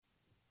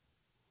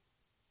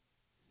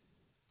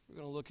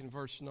going to look in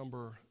verse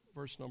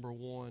number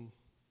 1.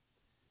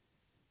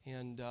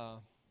 And I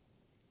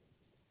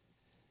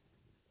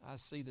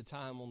see the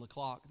time on the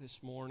clock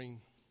this morning.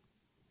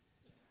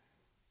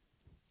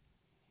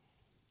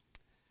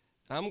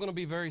 I'm going to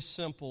be very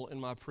simple in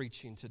my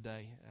preaching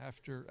today.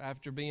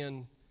 After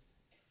being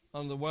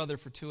under the weather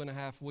for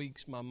 2.5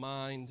 weeks, my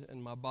mind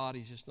and my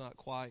body's just not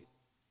quite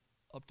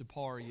up to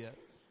par yet.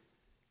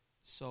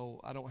 So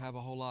I don't have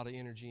a whole lot of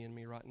energy in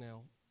me right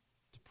now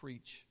to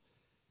preach.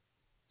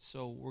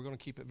 So we're going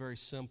to keep it very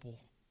simple.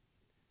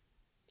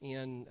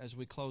 And as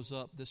we close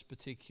up this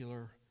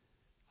particular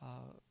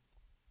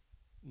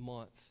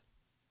month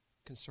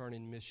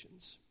concerning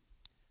missions,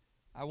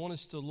 I want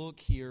us to look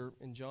here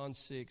in John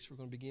 6. We're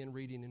going to begin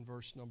reading in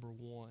verse number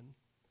 1.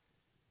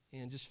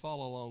 And just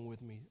follow along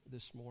with me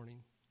this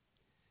morning.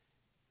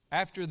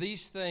 After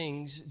these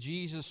things,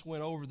 Jesus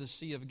went over the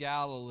Sea of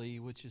Galilee,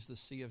 which is the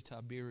Sea of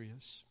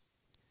Tiberias.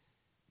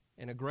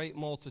 And a great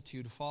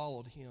multitude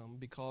followed him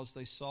because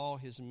they saw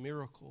his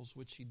miracles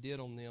which he did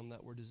on them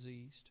that were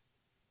diseased.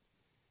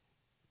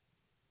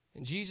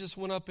 And Jesus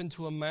went up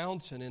into a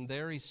mountain, and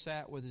there he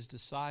sat with his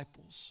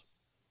disciples.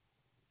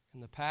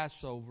 And the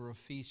Passover, a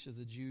feast of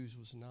the Jews,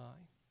 was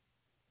nigh.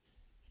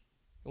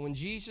 And when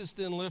Jesus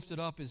then lifted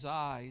up his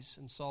eyes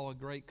and saw a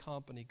great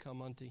company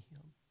come unto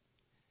him,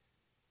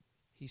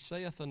 he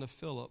saith unto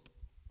Philip,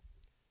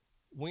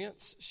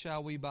 Whence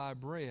shall we buy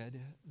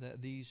bread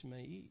that these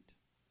may eat?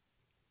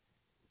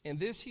 And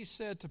this he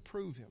said to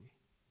prove him,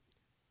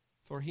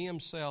 for he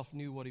himself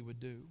knew what he would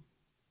do.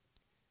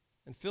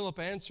 And Philip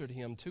answered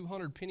him,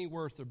 200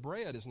 pennyworth of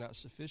bread is not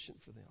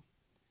sufficient for them,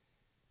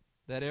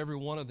 that every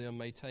one of them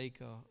may take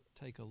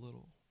a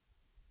little.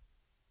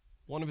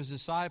 One of his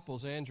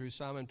disciples, Andrew,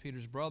 Simon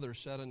Peter's brother,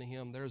 said unto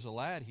him, There is a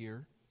lad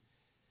here,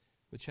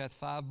 which hath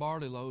 5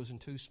 barley loaves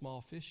and 2 small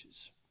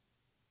fishes.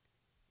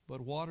 But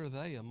what are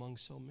they among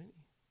so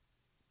many?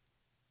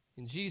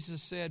 And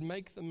Jesus said,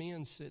 Make the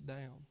men sit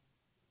down.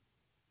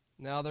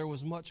 Now there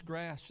was much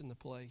grass in the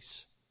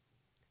place.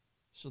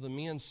 So the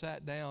men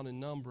sat down in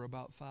number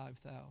about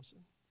 5,000.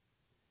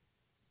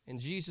 And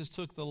Jesus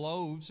took the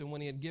loaves, and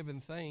when he had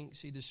given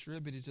thanks, he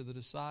distributed to the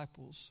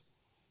disciples,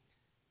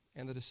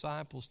 and the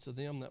disciples to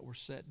them that were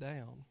set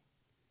down,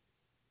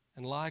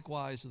 and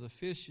likewise of the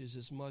fishes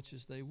as much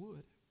as they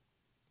would.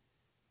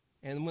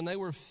 And when they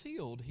were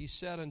filled, he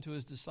said unto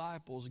his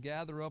disciples,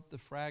 Gather up the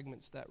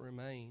fragments that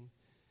remain,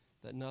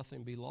 that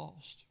nothing be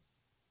lost.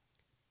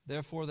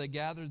 Therefore they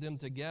gathered them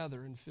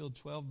together and filled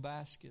 12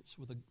 baskets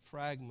with the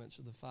fragments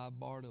of the 5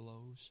 barley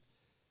loaves,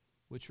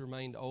 which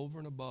remained over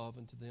and above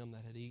unto them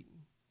that had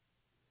eaten.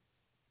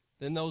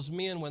 Then those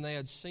men, when they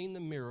had seen the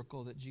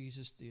miracle that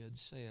Jesus did,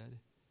 said,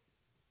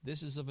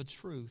 This is of a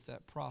truth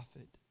that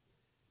prophet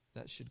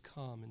that should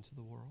come into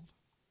the world.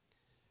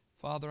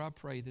 Father, I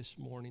pray this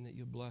morning that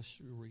you bless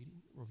your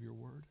reading of your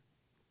word.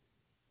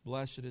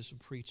 Bless it as I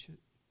preach it.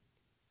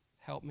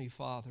 Help me,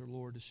 Father,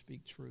 Lord, to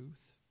speak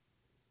truth.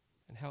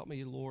 And help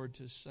me, Lord,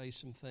 to say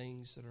some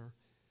things that are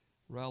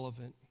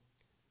relevant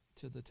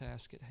to the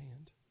task at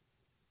hand.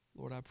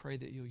 Lord, I pray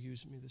that you'll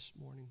use me this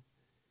morning.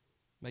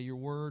 May your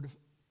word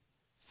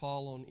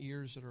fall on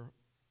ears that are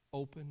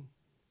open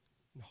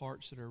and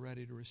hearts that are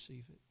ready to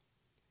receive it.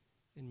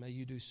 And may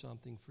you do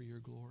something for your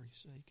glory's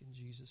sake. In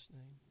Jesus'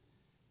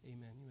 name,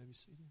 amen. You may be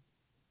seated.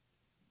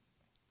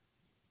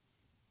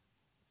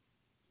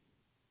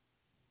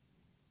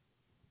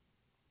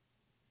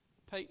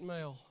 Peyton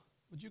Mail,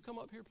 would you come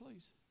up here,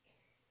 please?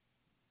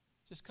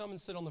 Just come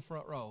and sit on the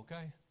front row,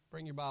 okay?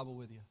 Bring your Bible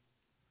with you.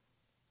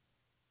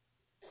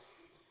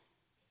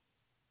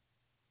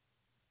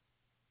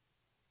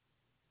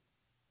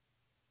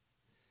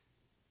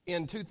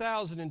 In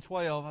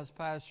 2012, I was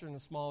pastoring a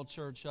small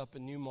church up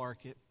in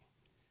Newmarket,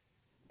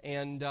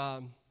 and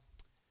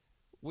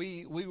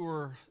we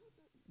were,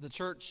 the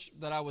church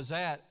that I was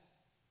at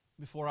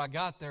before I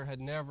got there had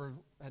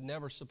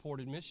never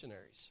supported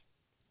missionaries.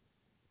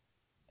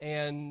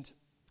 And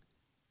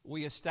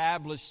we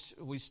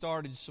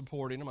started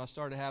supporting them. I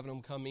started having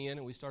them come in,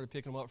 and we started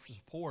picking them up for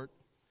support.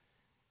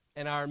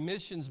 And our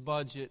missions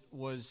budget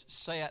was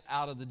set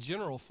out of the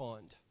general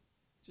fund.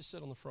 Just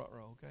sit on the front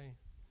row, okay?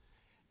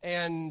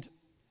 And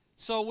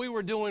so we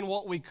were doing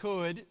what we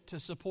could to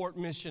support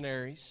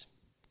missionaries.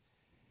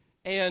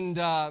 And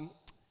I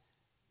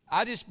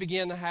just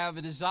began to have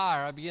a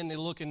desire. I began to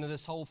look into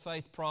this whole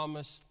faith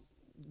promise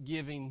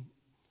giving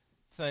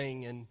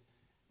thing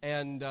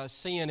and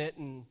seeing it,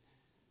 and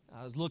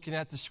I was looking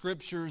at the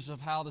scriptures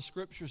of how the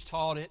scriptures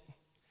taught it.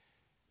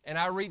 And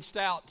I reached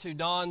out to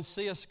Don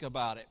Sisk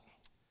about it.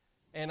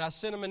 And I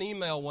sent him an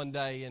email one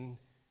day,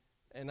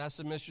 and I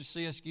said, Mr.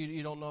 Sisk,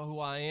 you don't know who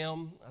I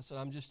am. I said,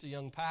 I'm just a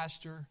young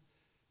pastor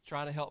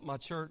trying to help my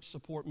church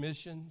support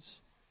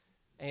missions.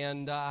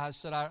 And I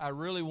said, I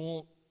really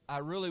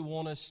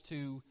want us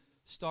to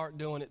start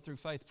doing it through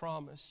Faith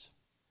Promise.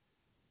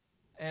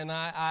 And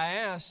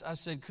I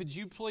said, could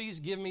you please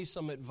give me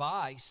some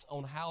advice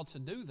on how to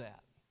do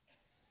that?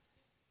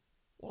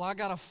 Well, I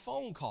got a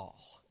phone call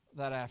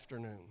that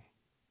afternoon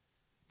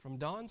from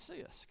Don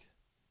Sisk.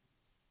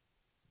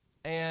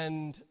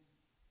 And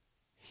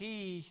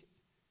it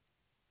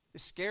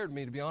scared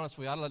me, to be honest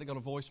with you. I'd let it go to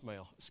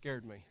voicemail. It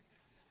scared me.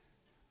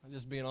 I'm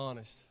just being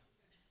honest.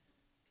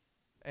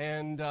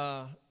 And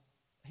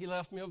he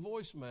left me a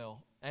voicemail,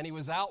 and he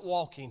was out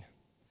walking.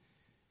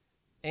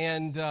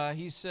 And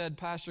he said,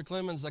 Pastor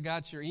Clemens, I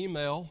got your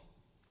email.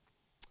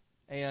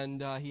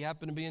 And he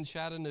happened to be in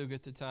Chattanooga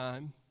at the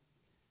time.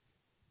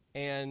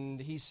 And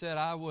he said,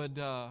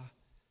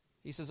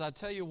 he says, I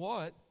tell you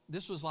what,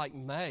 this was like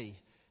May.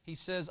 He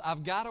says,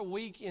 I've got a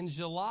week in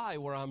July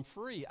where I'm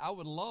free. I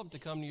would love to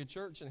come to your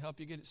church and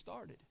help you get it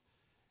started.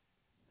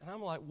 And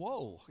I'm like,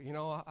 whoa,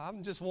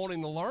 I'm just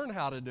wanting to learn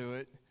how to do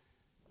it.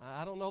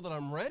 I don't know that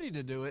I'm ready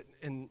to do it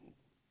in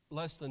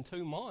less than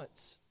 2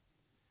 months.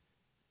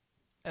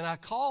 And I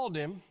called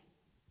him,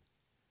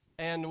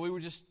 and we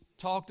were just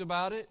talked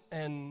about it,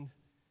 and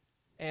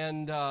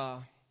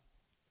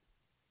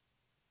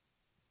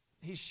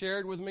he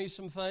shared with me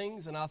some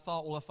things, and I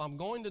thought, well, if I'm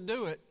going to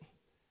do it,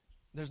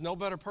 there's no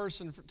better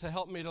person to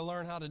help me to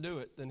learn how to do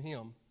it than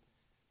him.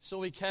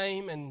 So he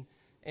came, and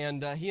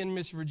he and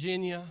Miss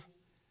Virginia,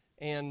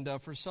 and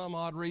for some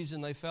odd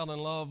reason, they fell in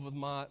love with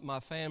my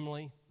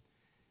family,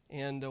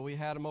 and we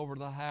had them over to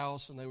the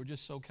house, and they were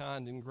just so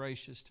kind and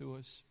gracious to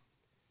us.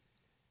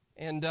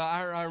 And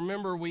I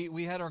remember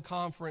we had our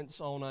conference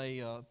on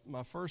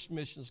my first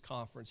missions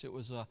conference. It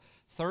was a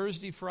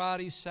Thursday,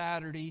 Friday,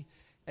 Saturday,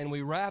 and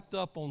we wrapped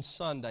up on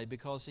Sunday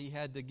because he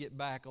had to get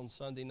back on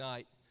Sunday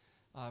night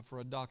for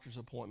a doctor's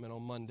appointment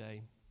on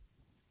Monday.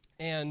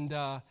 And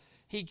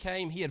he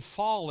came. He had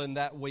fallen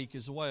that week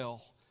as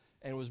well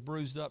and was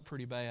bruised up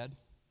pretty bad.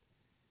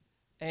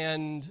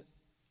 And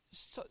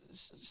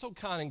so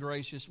kind and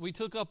gracious. We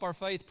took up our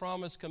faith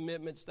promise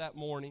commitments that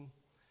morning.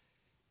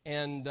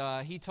 And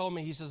he told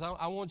me, he says,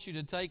 I want you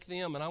to take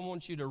them and I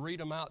want you to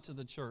read them out to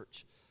the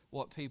church,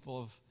 what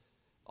people have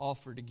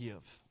offered to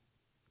give.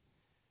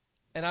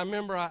 And I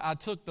remember I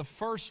took the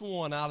first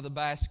one out of the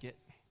basket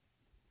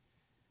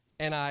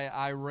and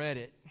I read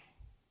it.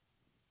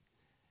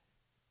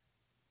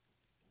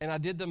 And I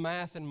did the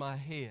math in my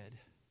head.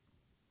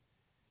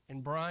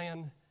 And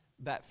Brian,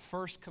 that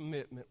first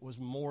commitment was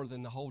more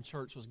than the whole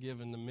church was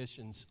given to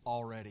missions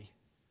already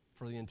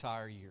for the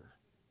entire year.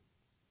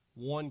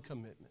 One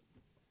commitment.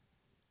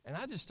 And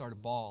I just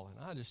started bawling.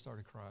 I just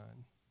started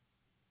crying.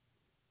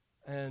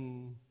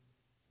 And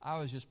I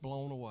was just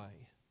blown away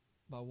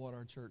by what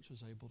our church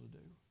was able to do.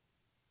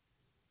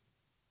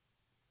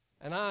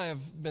 And I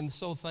have been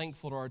so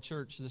thankful to our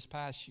church this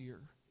past year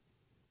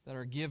that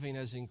our giving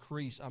has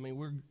increased. I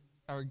mean,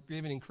 our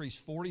giving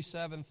increased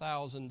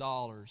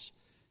 $47,000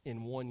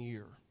 in 1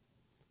 year.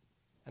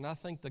 And I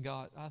thank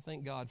God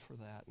for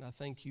that, and I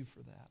thank you for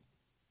that.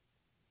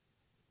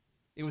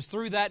 It was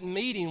through that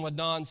meeting with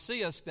Don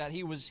Sisk that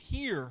he was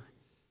here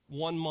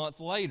 1 month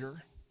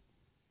later,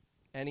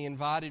 and he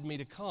invited me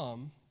to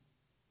come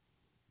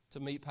to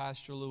meet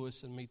Pastor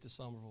Lewis and meet the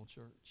Somerville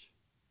Church.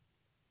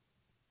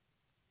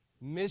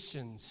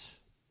 Missions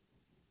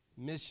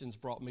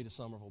brought me to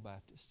Somerville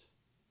Baptist.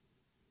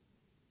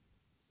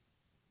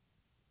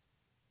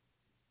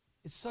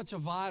 It's such a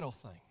vital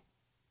thing.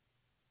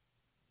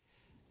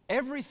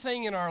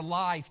 Everything in our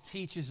life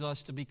teaches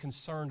us to be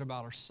concerned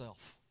about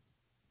ourselves.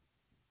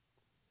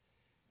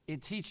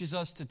 It teaches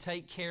us to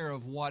take care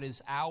of what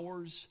is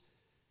ours,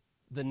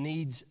 the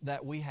needs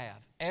that we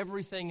have.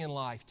 Everything in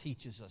life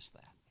teaches us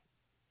that.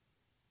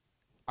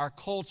 Our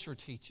culture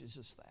teaches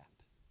us that.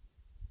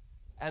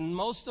 And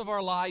most of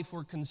our life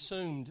we're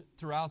consumed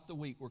throughout the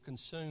week. We're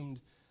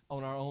consumed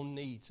on our own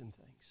needs and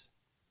things.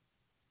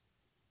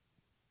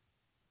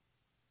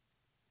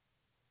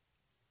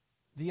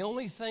 The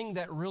only thing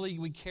that really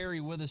we carry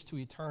with us to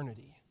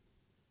eternity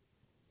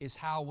is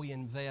how we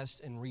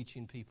invest in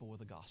reaching people with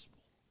the gospel.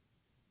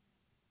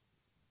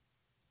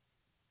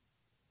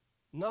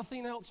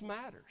 Nothing else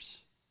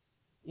matters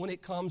when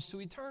it comes to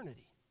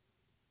eternity.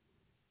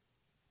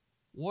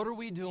 What are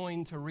we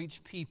doing to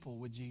reach people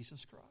with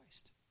Jesus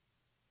Christ?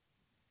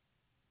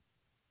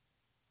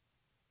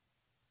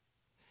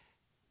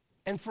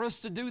 And for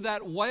us to do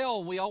that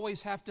well, we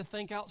always have to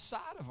think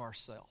outside of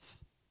ourselves.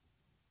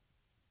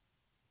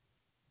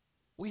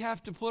 We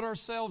have to put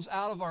ourselves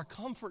out of our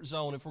comfort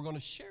zone if we're going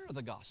to share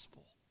the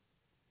gospel.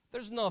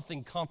 There's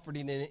nothing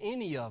comforting in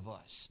any of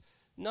us.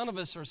 None of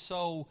us are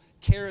so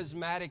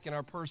charismatic in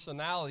our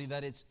personality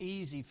that it's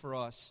easy for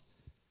us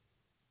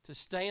to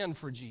stand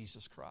for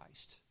Jesus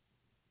Christ.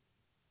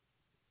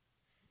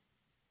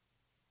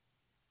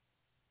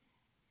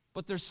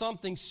 But there's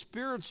something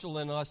spiritual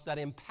in us that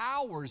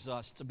empowers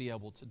us to be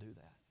able to do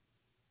that.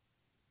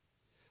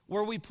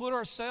 Where we put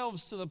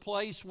ourselves to the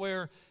place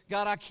where,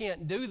 God, I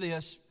can't do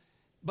this,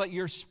 but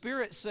your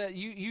Spirit said,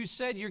 you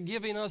said you're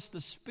giving us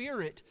the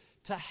Spirit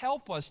to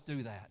help us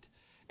do that.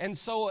 And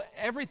so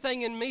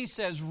everything in me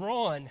says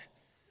run,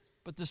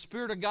 but the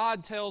Spirit of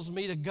God tells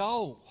me to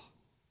go.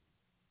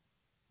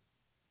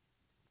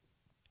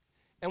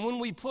 And when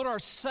we put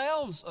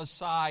ourselves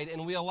aside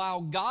and we allow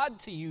God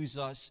to use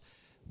us,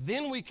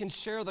 then we can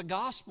share the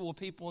gospel with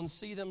people and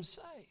see them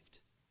saved.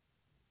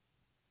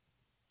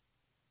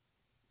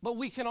 But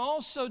we can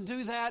also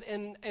do that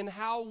in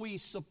how we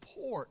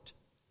support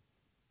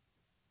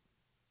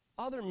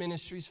other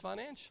ministries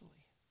financially.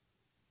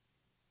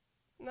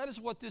 And that is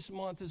what this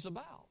month is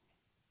about.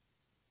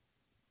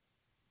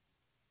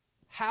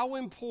 How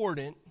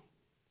important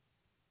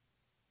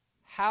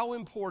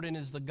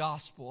is the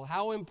gospel?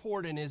 How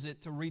important is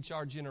it to reach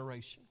our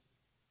generation?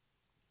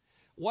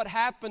 What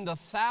happened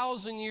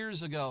 1,000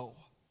 years ago,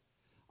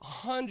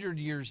 100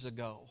 years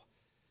ago,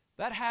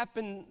 that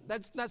happened,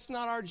 that's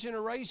not our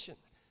generation.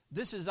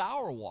 This is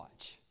our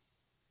watch.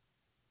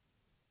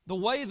 The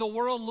way the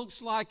world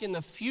looks like in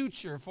the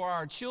future for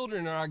our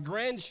children and our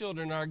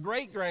grandchildren and our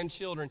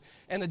great-grandchildren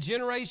and the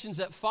generations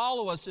that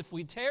follow us if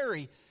we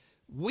tarry,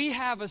 we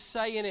have a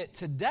say in it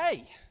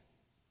today.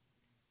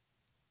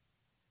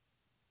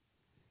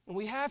 And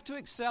we have to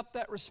accept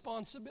that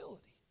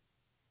responsibility.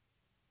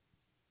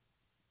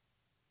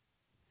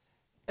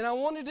 And I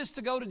wanted us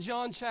to go to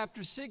John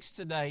chapter 6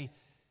 today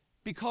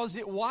because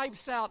it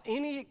wipes out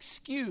any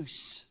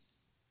excuse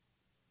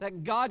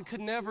that God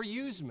could never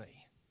use me.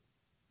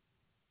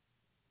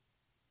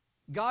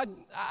 God,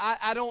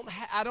 I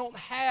don't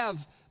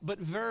have but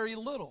very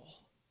little.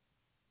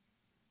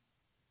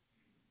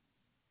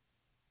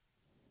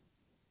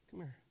 Come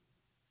here.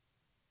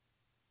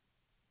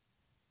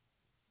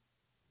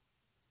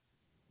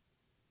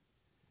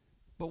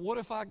 But what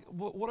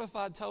if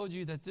I told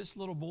you that this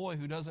little boy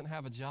who doesn't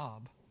have a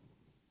job,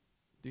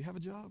 do you have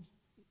a job?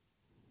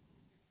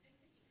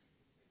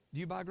 Do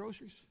you buy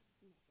groceries?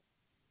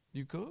 Do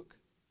you cook?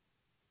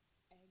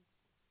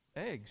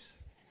 Eggs.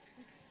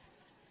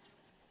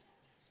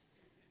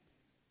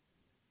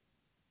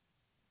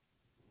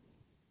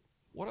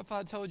 What if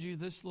I told you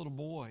this little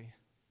boy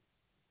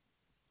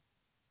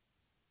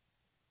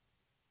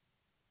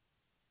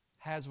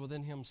has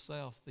within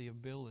himself the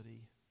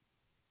ability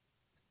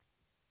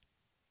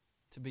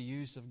to be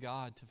used of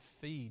God to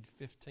feed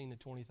 15,000 to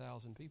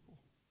 20,000 people?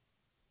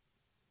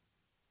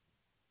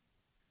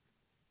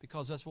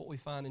 Because that's what we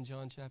find in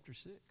John chapter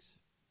 6.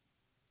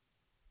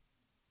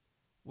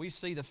 We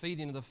see the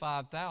feeding of the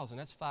 5,000.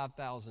 That's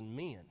 5,000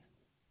 men.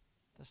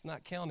 That's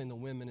not counting the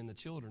women and the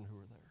children who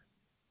are there.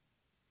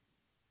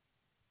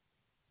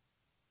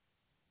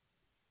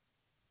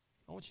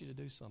 I want you to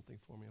do something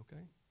for me,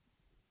 okay?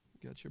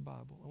 You got your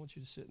Bible. I want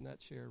you to sit in that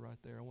chair right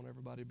there. I want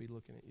everybody to be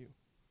looking at you.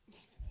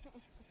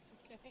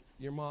 Okay.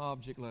 You're my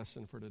object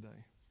lesson for today.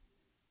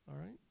 All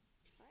right?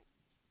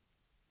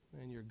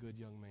 Man, you're a good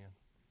young man.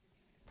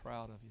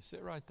 Proud of you.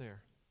 Sit right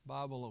there.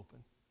 Bible open.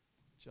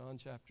 John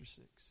chapter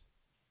 6.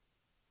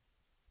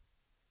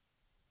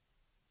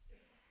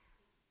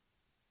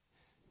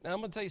 Now I'm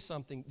going to tell you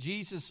something.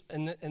 Jesus,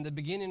 in the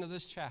beginning of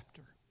this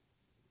chapter,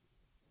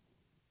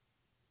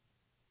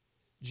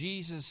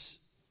 Jesus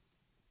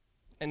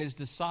and his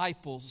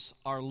disciples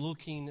are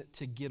looking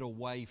to get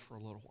away for a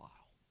little while.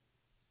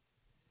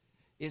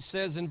 It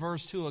says in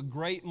verse 2, a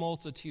great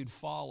multitude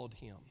followed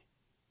him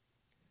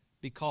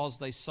because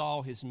they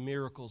saw his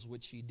miracles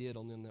which he did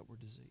on them that were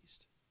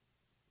diseased.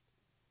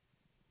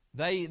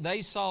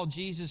 They saw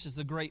Jesus as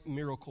the great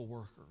miracle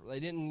worker.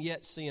 They didn't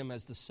yet see him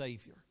as the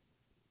Savior.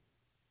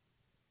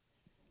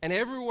 And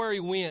everywhere he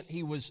went,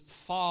 he was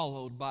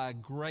followed by a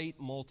great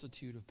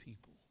multitude of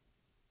people.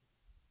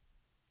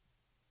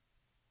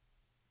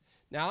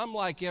 Now, I'm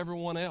like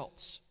everyone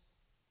else.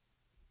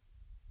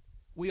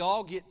 We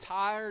all get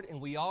tired and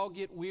we all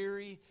get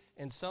weary,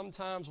 and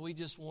sometimes we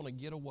just want to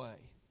get away.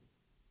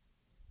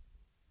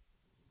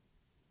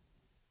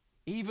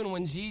 Even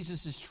when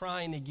Jesus is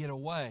trying to get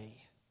away,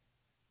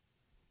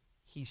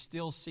 he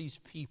still sees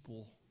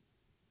people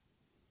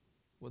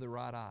with the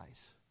right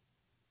eyes.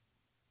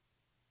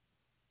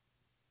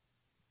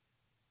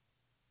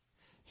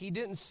 He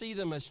didn't see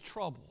them as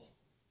trouble.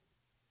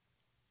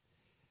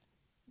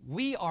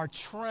 We are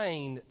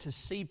trained to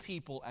see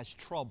people as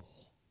trouble.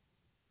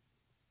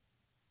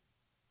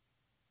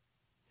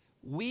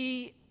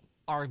 We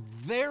are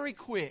very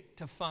quick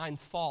to find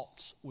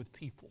faults with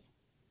people.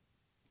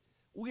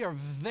 We are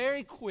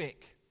very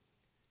quick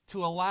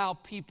to allow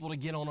people to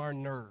get on our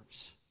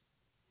nerves,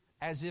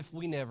 as if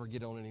we never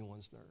get on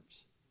anyone's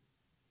nerves.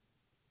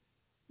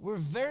 We're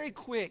very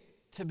quick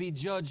to be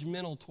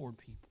judgmental toward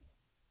people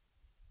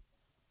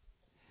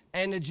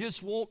and to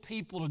just want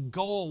people to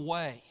go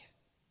away.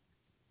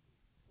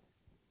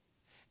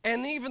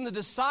 And even the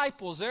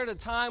disciples, they're at a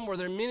time where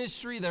their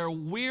ministry, they're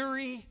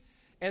weary,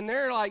 and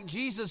they're like,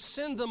 Jesus,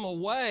 send them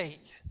away.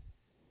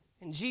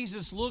 And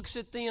Jesus looks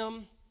at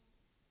them,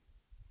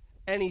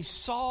 and he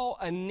saw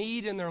a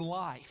need in their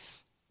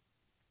life.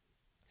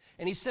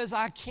 And he says,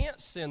 I can't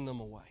send them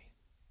away.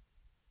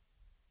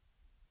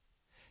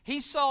 He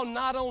saw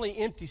not only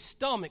empty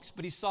stomachs,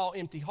 but he saw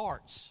empty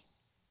hearts.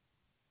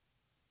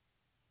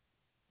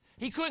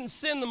 He couldn't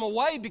send them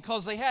away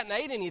because they hadn't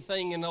ate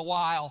anything in a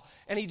while,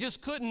 and he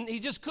just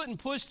couldn't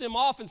push them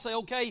off and say,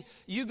 okay,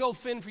 you go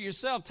fend for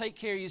yourself, take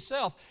care of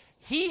yourself.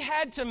 He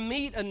had to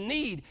meet a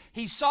need.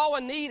 He saw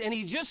a need, and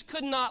he just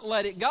could not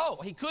let it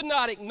go. He could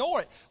not ignore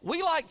it.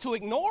 We like to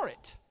ignore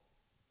it.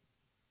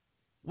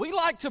 We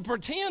like to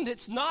pretend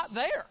it's not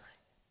there.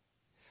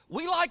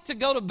 We like to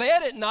go to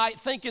bed at night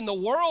thinking the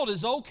world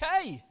is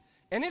okay,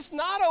 and it's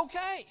not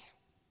okay.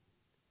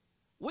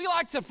 We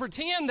like to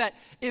pretend that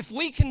if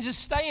we can just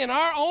stay in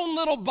our own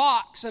little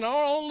box, in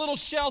our own little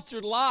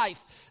sheltered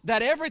life,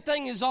 that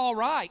everything is all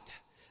right.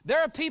 There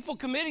are people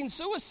committing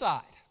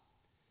suicide.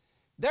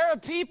 There are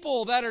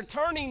people that are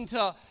turning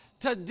to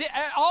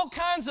all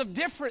kinds of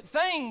different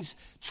things,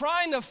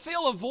 trying to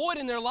fill a void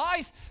in their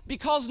life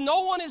because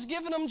no one has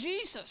given them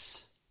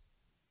Jesus.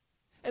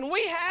 And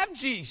we have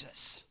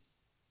Jesus.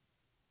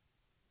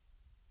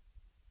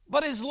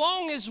 But as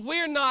long as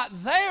we're not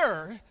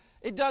there,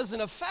 it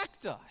doesn't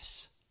affect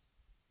us.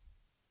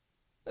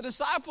 The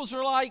disciples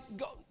are like,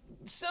 go,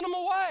 send them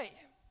away.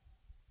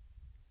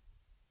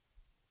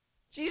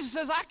 Jesus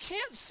says, I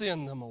can't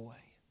send them away.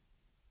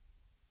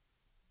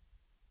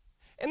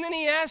 And then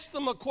he asked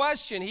them a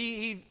question.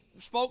 He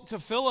spoke to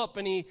Philip,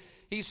 and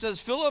he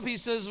says, Philip, he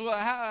says, well,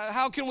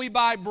 how can we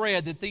buy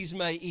bread that these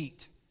may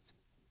eat?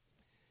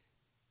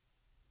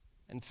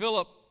 And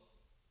Philip,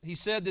 he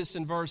said this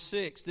in verse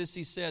 6. This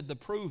he said to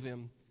prove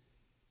him,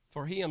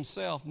 for he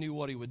himself knew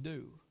what he would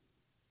do.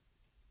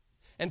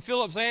 And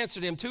Philip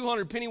answered him,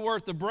 200 penny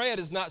worth of bread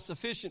is not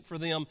sufficient for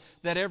them,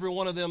 that every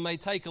one of them may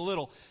take a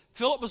little.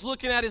 Philip was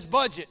looking at his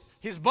budget.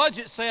 His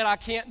budget said, I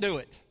can't do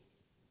it.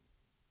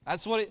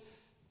 That's what it...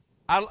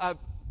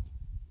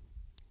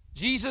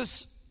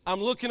 Jesus,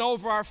 I'm looking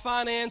over our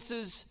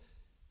finances.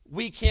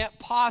 We can't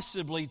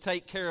possibly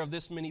take care of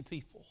this many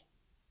people.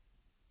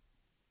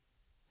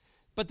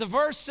 But the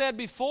verse said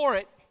before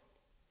it,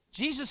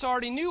 Jesus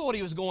already knew what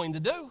he was going to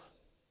do.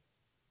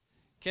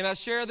 Can I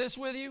share this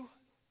with you?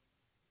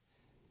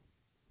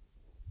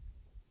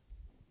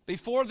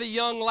 Before the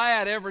young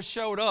lad ever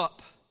showed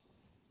up,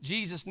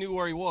 Jesus knew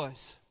where he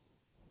was.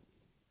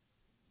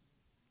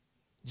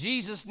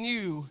 Jesus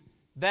knew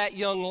that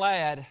young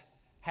lad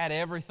had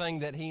everything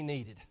that he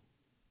needed.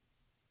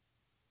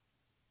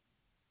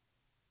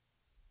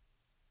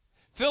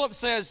 Philip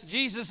says,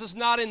 Jesus is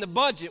not in the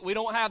budget. We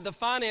don't have the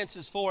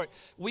finances for it.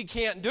 We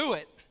can't do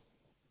it.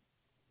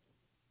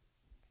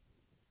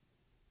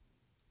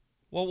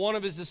 Well, one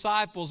of his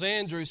disciples,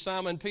 Andrew,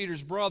 Simon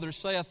Peter's brother,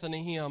 saith unto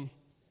him,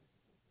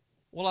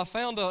 well, I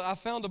found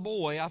a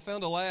boy, I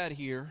found a lad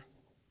here.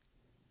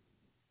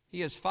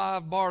 He has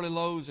 5 barley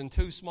loaves and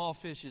 2 small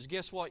fishes.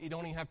 Guess what? You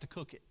don't even have to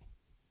cook it.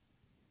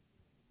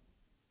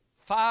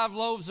 5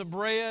 loaves of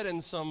bread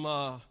and some,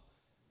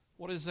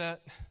 what is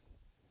that?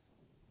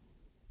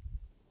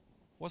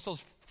 What's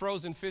those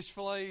frozen fish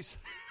fillets?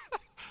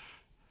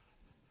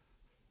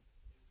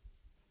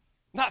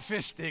 Not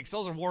fish sticks,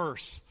 those are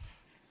worse.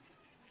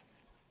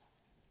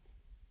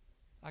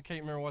 I can't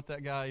remember what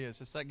that guy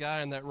is. It's that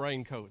guy in that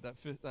raincoat, that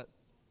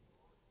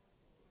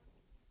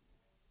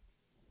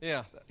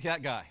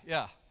guy,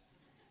 yeah.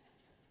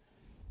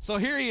 So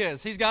here he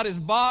is. He's got his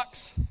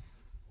box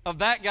of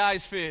that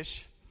guy's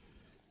fish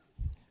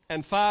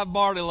and 5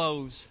 barley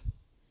loaves.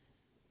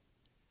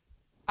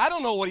 I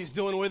don't know what he's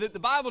doing with it. The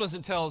Bible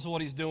doesn't tell us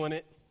what he's doing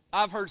it.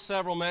 I've heard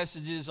several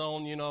messages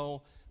on,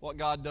 what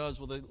God does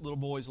with a little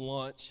boy's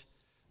lunch.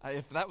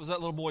 If that was that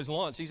little boy's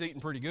lunch, he's eating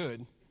pretty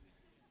good.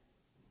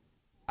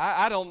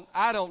 I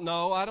don't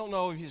know. I don't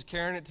know if he's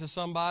carrying it to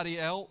somebody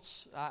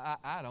else.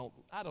 I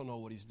don't know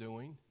what he's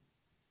doing.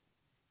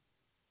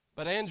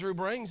 But Andrew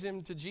brings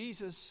him to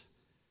Jesus,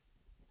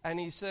 and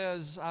he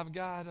says, I've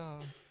got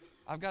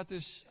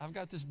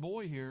this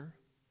boy here,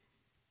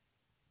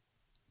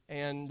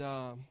 and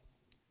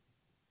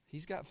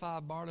he's got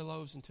 5 barley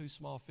loaves and 2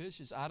 small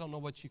fishes. I don't know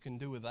what you can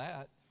do with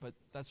that, but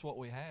that's what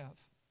we have.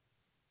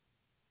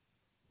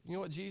 You know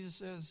what Jesus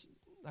says?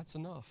 That's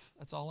enough.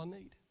 That's all I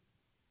need.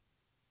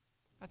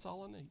 That's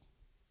all I need.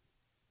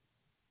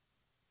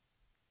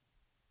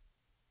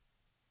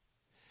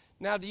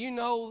 Now, do you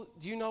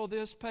know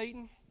this,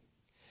 Peyton?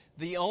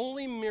 The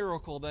only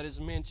miracle that is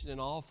mentioned in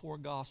all 4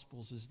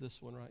 Gospels is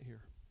this one right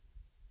here.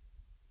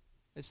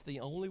 It's the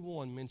only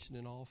one mentioned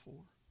in all 4.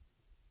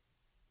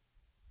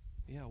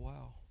 Yeah,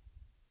 wow.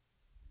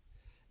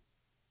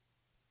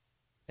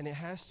 And it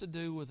has to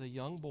do with a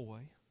young boy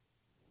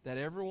that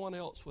everyone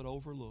else would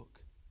overlook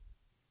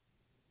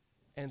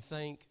and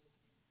think,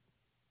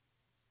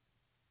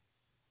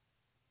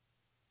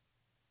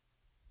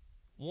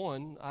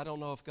 one, I don't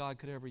know if God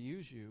could ever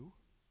use you.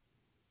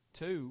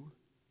 2,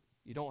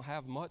 you don't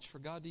have much for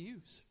God to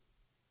use.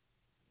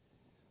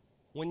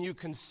 When you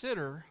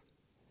consider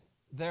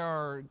there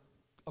are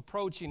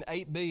approaching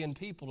 8 billion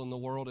people in the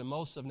world and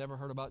most have never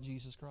heard about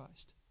Jesus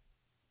Christ.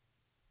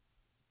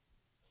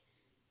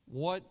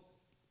 What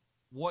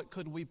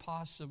could we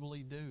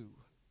possibly do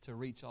to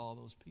reach all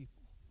those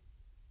people?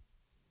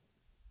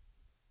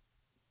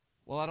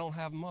 Well, I don't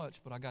have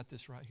much, but I got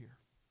this right here.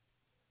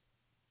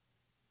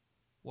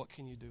 What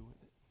can you do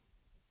with it?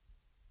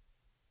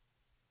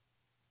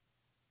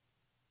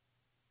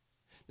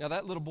 Now,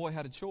 that little boy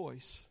had a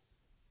choice.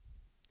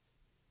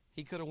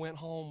 He could have went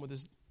home with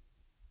his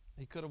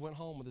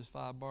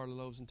 5 barley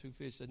loaves and 2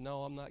 fish. Said,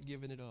 no, I'm not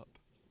giving it up.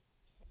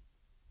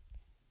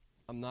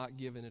 I'm not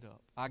giving it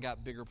up. I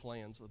got bigger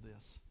plans with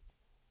this.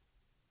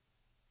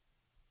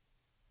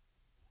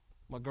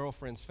 My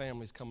girlfriend's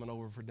family's coming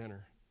over for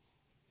dinner.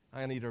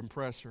 I need to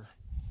impress her.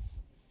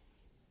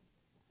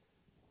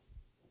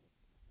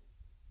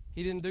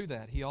 He didn't do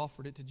that. He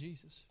offered it to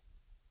Jesus.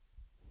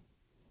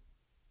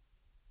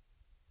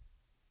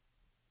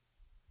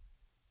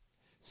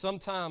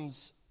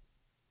 Sometimes,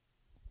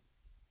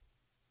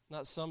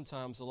 not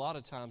sometimes, a lot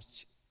of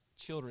times,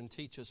 children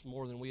teach us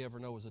more than we ever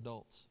know as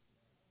adults.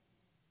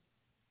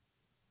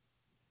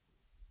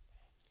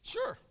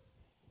 Sure.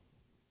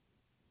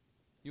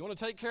 You want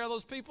to take care of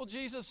those people,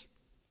 Jesus?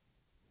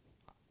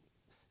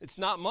 It's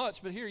not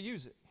much, but here,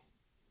 use it.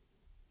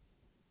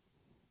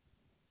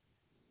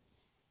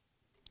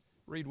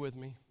 Read with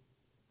me.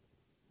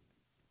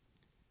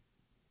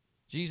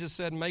 Jesus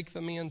said, "Make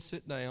the men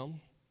sit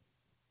down."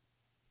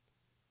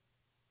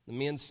 The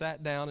men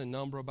sat down in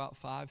number about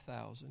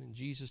 5,000. And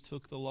Jesus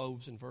took the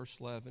loaves in verse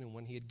 11, and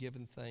when he had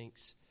given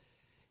thanks,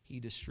 he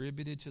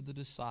distributed to the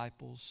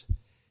disciples,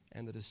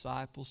 and the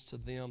disciples to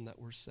them that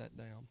were set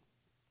down.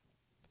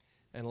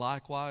 And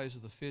likewise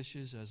the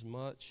fishes, as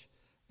much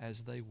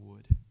as they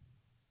would.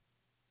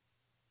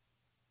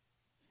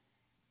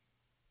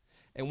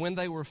 And when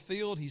they were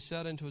filled, he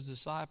said unto his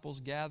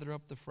disciples, "Gather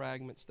up the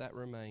fragments that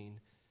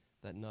remain,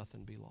 that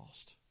nothing be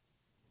lost."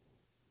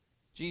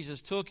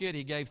 Jesus took it,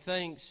 he gave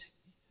thanks,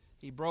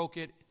 he broke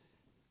it,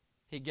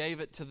 he gave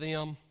it to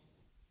them.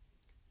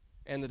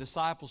 And the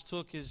disciples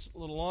took his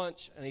little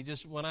lunch and he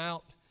just went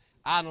out.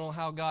 I don't know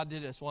how God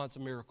did it. That's why it's a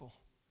miracle.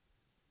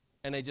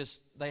 And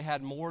they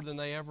had more than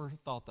they ever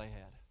thought they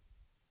had.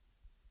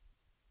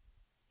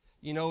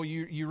 You know,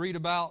 you read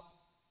about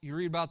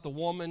the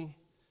woman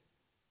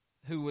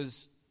who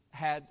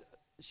had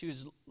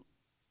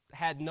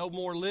no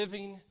more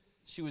living.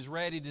 She was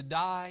ready to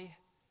die.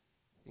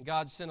 And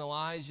God sent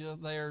Elijah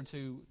there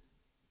to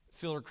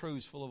fill her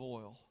cruse full of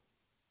oil.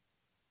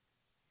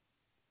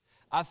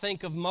 I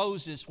think of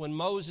Moses, when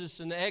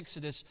Moses in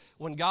Exodus,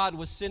 when God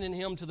was sending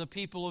him to the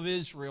people of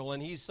Israel,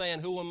 and he's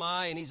saying, "Who am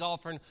I?" And he's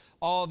offering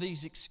all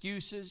these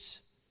excuses.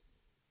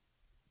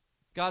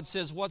 God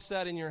says, "What's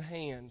that in your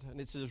hand?"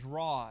 And it's his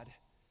rod.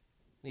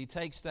 And he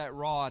takes that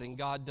rod and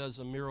God does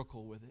a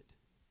miracle with it.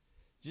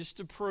 Just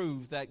to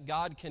prove that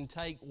God can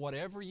take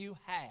whatever you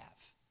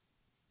have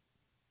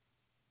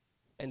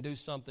and do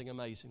something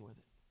amazing with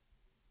it.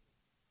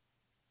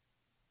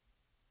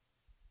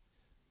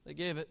 They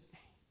give it.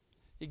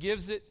 He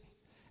gives it.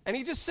 And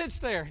he just sits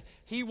there.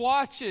 He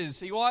watches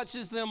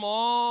them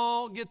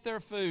all get their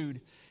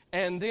food.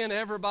 And then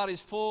everybody's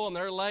full and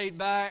they're laid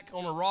back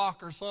on a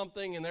rock or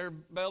something and their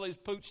belly's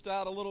pooched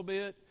out a little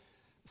bit.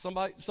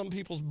 Some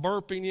people's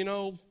burping, you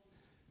know.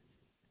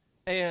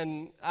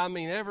 And I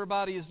mean,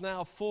 everybody is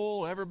now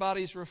full.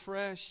 Everybody's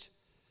refreshed.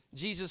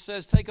 Jesus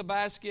says, "Take a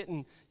basket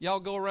and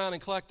y'all go around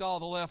and collect all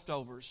the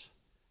leftovers."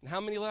 And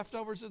how many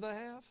leftovers did they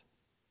have?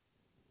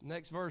 The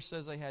next verse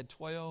says they had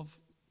 12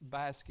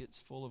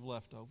 baskets full of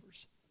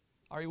leftovers.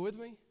 Are you with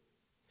me?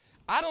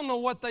 I don't know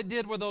what they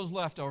did with those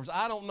leftovers.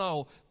 I don't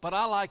know, but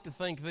I like to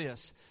think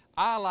this.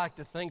 I like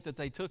to think that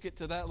they took it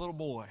to that little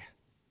boy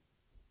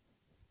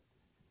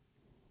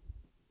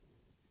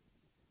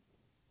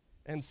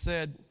and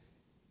said,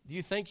 "Do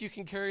you think you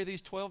can carry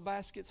these 12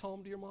 baskets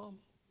home to your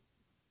mom?"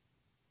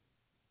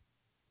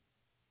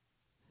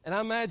 And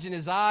I imagine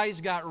his eyes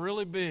got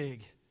really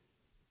big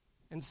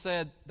and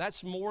said,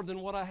 "That's more than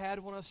what I had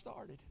when I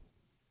started."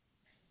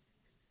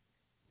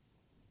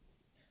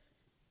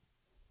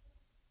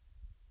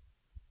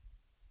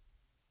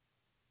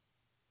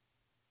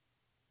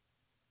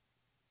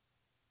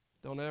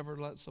 Don't ever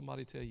let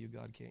somebody tell you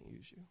God can't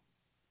use you.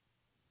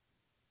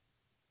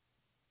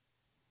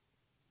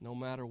 No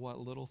matter what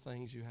little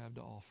things you have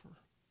to offer,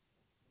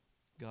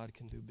 God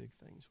can do big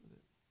things with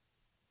it.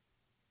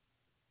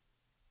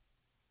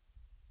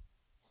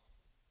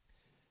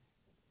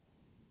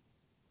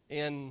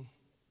 And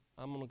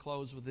I'm going to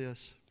close with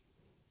this.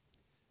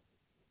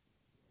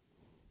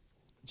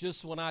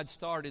 Just when I'd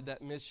started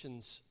that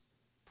missions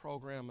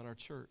program in our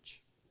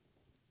church,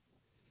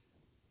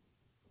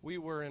 we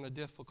were in a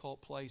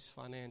difficult place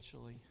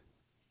financially.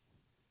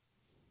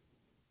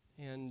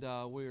 And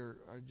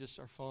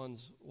our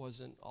funds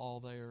wasn't all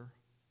there.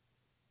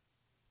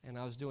 And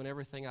I was doing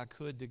everything I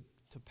could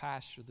to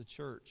pastor the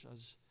church. I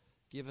was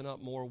giving up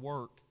more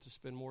work to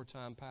spend more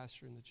time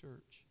pastoring the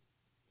church.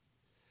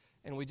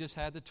 And we just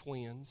had the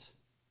twins.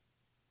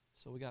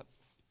 So we got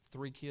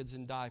 3 kids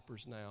in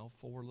diapers now,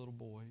 4 little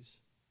boys.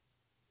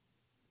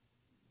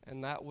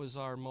 And that was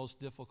our most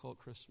difficult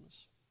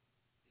Christmas.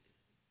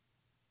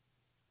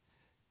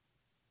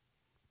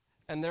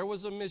 And there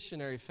was a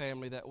missionary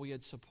family that we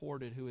had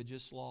supported who had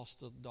just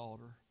lost a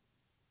daughter.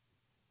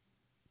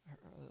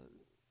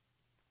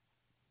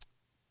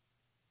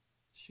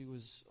 She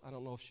was, I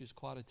don't know if she was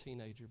quite a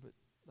teenager, but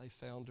they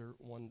found her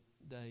one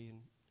day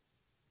and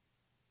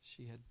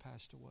she had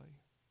passed away.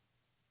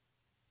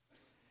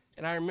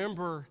 And I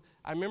remember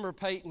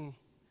Peyton,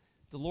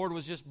 the Lord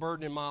was just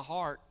burdening my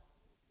heart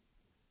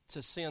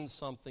to send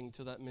something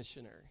to that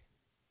missionary,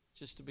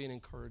 just to be an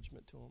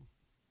encouragement to him.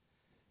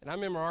 And I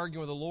remember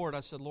arguing with the Lord. I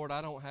said, "Lord,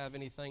 I don't have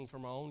anything for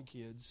my own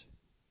kids.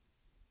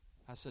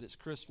 I said, it's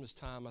Christmas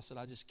time. I said,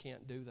 I just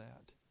can't do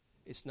that.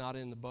 It's not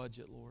in the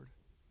budget, Lord.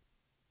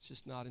 It's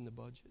just not in the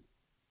budget.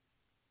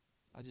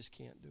 I just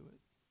can't do it.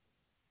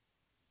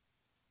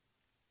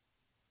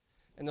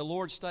 And the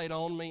Lord stayed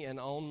on me and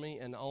on me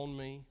and on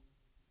me.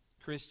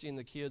 Christy and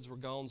the kids were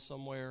gone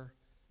somewhere.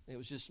 It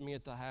was just me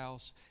at the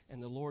house,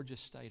 and the Lord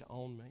just stayed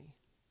on me.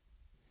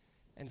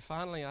 And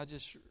finally, I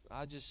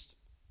just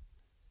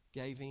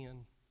gave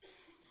in.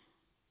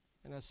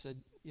 And I said,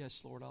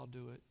 yes, Lord, I'll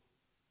do it.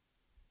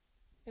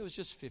 It was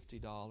just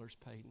 $50,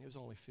 Peyton. It was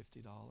only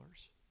 $50.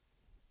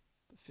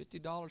 But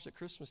 $50 at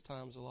Christmas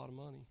time is a lot of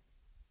money.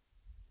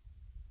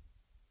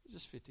 It was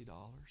just $50.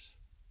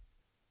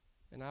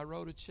 And I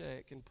wrote a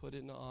check and put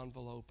it in an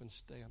envelope and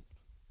stamped.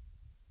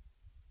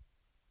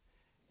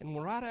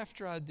 And right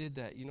after I did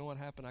that, you know what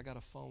happened? I got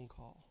a phone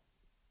call.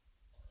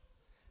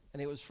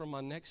 And it was from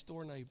my next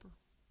door neighbor.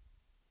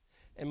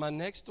 And my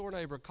next door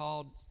neighbor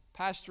called,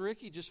 Pastor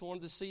Ricky, just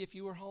wanted to see if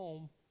you were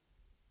home.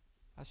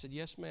 I said,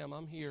 yes, ma'am,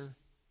 I'm here.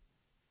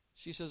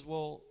 She says,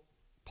 well,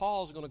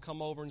 Paul's going to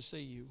come over and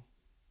see you.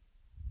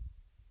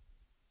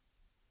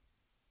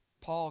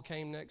 Paul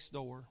came next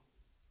door.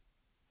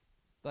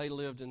 They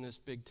lived in this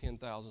big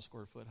 10,000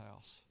 square foot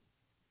house.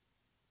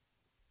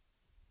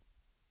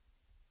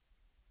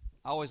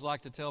 I always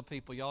like to tell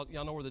people, y'all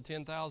know where the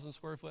 10,000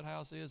 square foot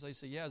house is? They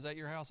say, yeah, is that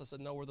your house? I said,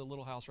 no, we're the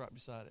little house right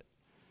beside it.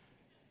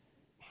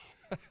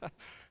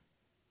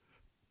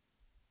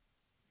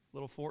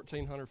 Little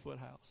 1,400 foot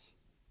house.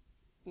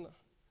 No.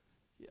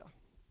 Yeah.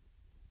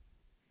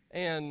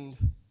 And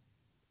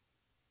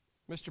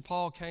Mr.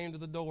 Paul came to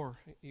the door.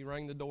 He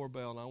rang the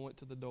doorbell, and I went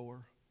to the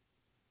door.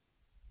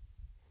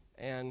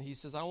 And he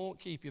says, I won't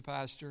keep you,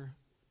 Pastor.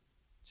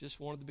 Just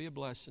wanted to be a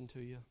blessing to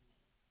you.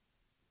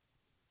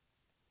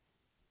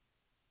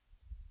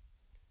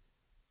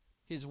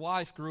 His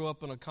wife grew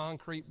up in a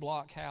concrete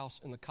block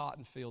house in the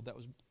cotton field that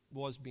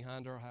was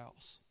behind our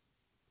house.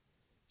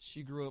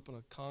 She grew up in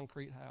a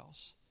concrete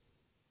house.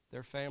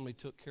 Their family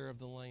took care of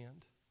the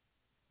land.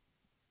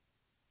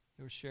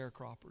 There were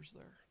sharecroppers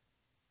there.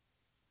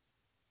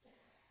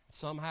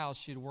 Somehow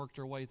she'd worked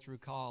her way through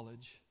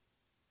college,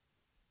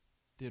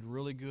 did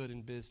really good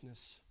in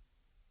business,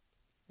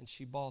 and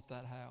she bought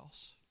that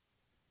house.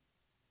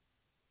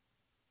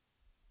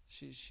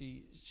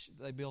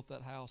 They built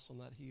that house on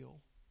that hill.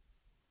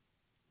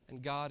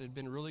 And God had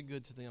been really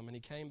good to them. And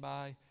he came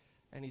by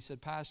and he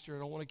said, Pastor, I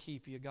don't want to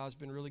keep you. God's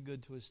been really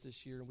good to us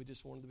this year, and we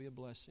just wanted to be a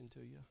blessing to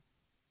you.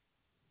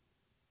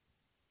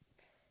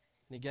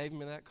 And he gave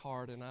me that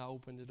card, and I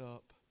opened it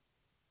up,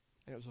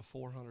 and it was a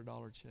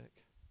 $400 check.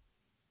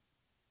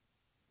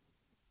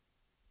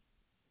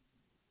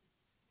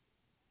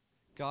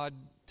 God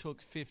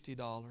took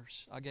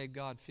 $50. I gave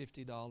God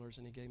 $50,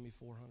 and he gave me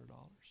 $400.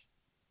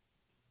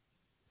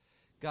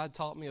 God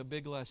taught me a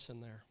big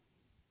lesson there.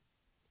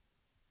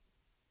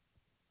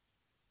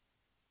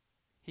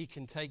 He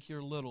can take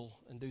your little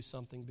and do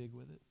something big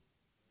with it.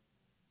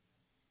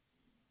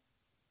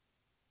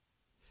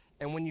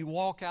 And when you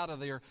walk out of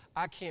there,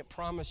 I can't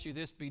promise you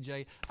this,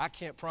 BJ. I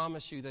can't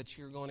promise you that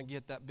you're going to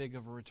get that big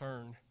of a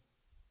return,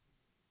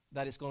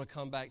 that it's going to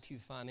come back to you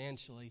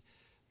financially.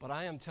 But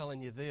I am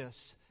telling you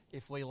this,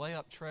 if we lay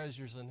up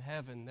treasures in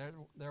heaven,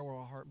 there will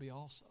our heart be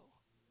also.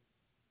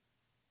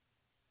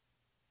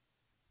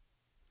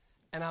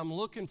 And I'm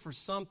looking for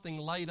something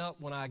laid up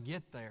when I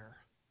get there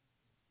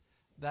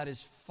that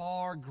is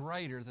far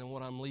greater than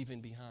what I'm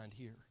leaving behind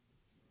here.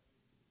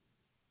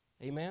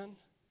 Amen?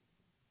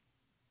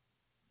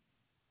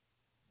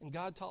 And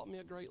God taught me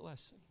a great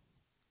lesson.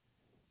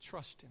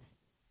 Trust Him.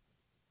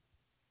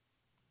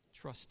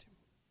 Trust Him.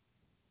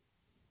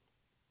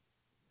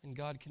 And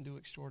God can do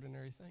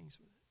extraordinary things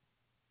with it.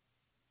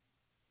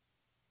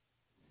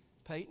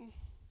 Peyton,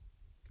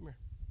 come here.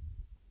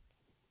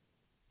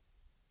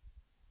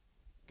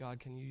 God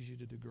can use you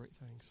to do great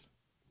things.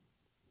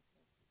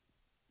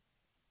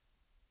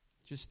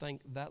 Just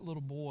think that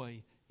little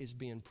boy is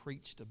being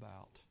preached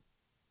about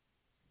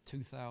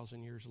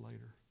 2,000 years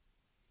later.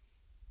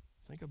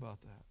 Think about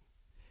that.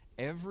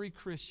 Every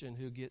Christian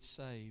who gets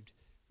saved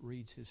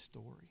reads his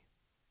story.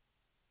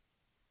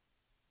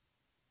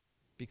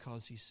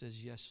 Because he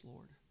says, yes,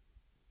 Lord,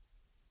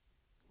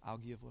 I'll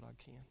give what I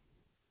can.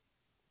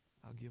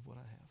 I'll give what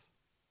I have.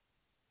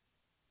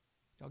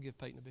 I'll give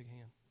Peyton a big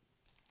hand.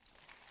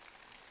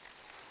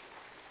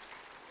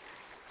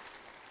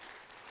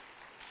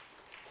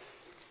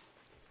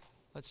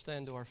 Let's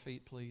stand to our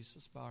feet, please.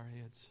 Let's bow our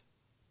heads.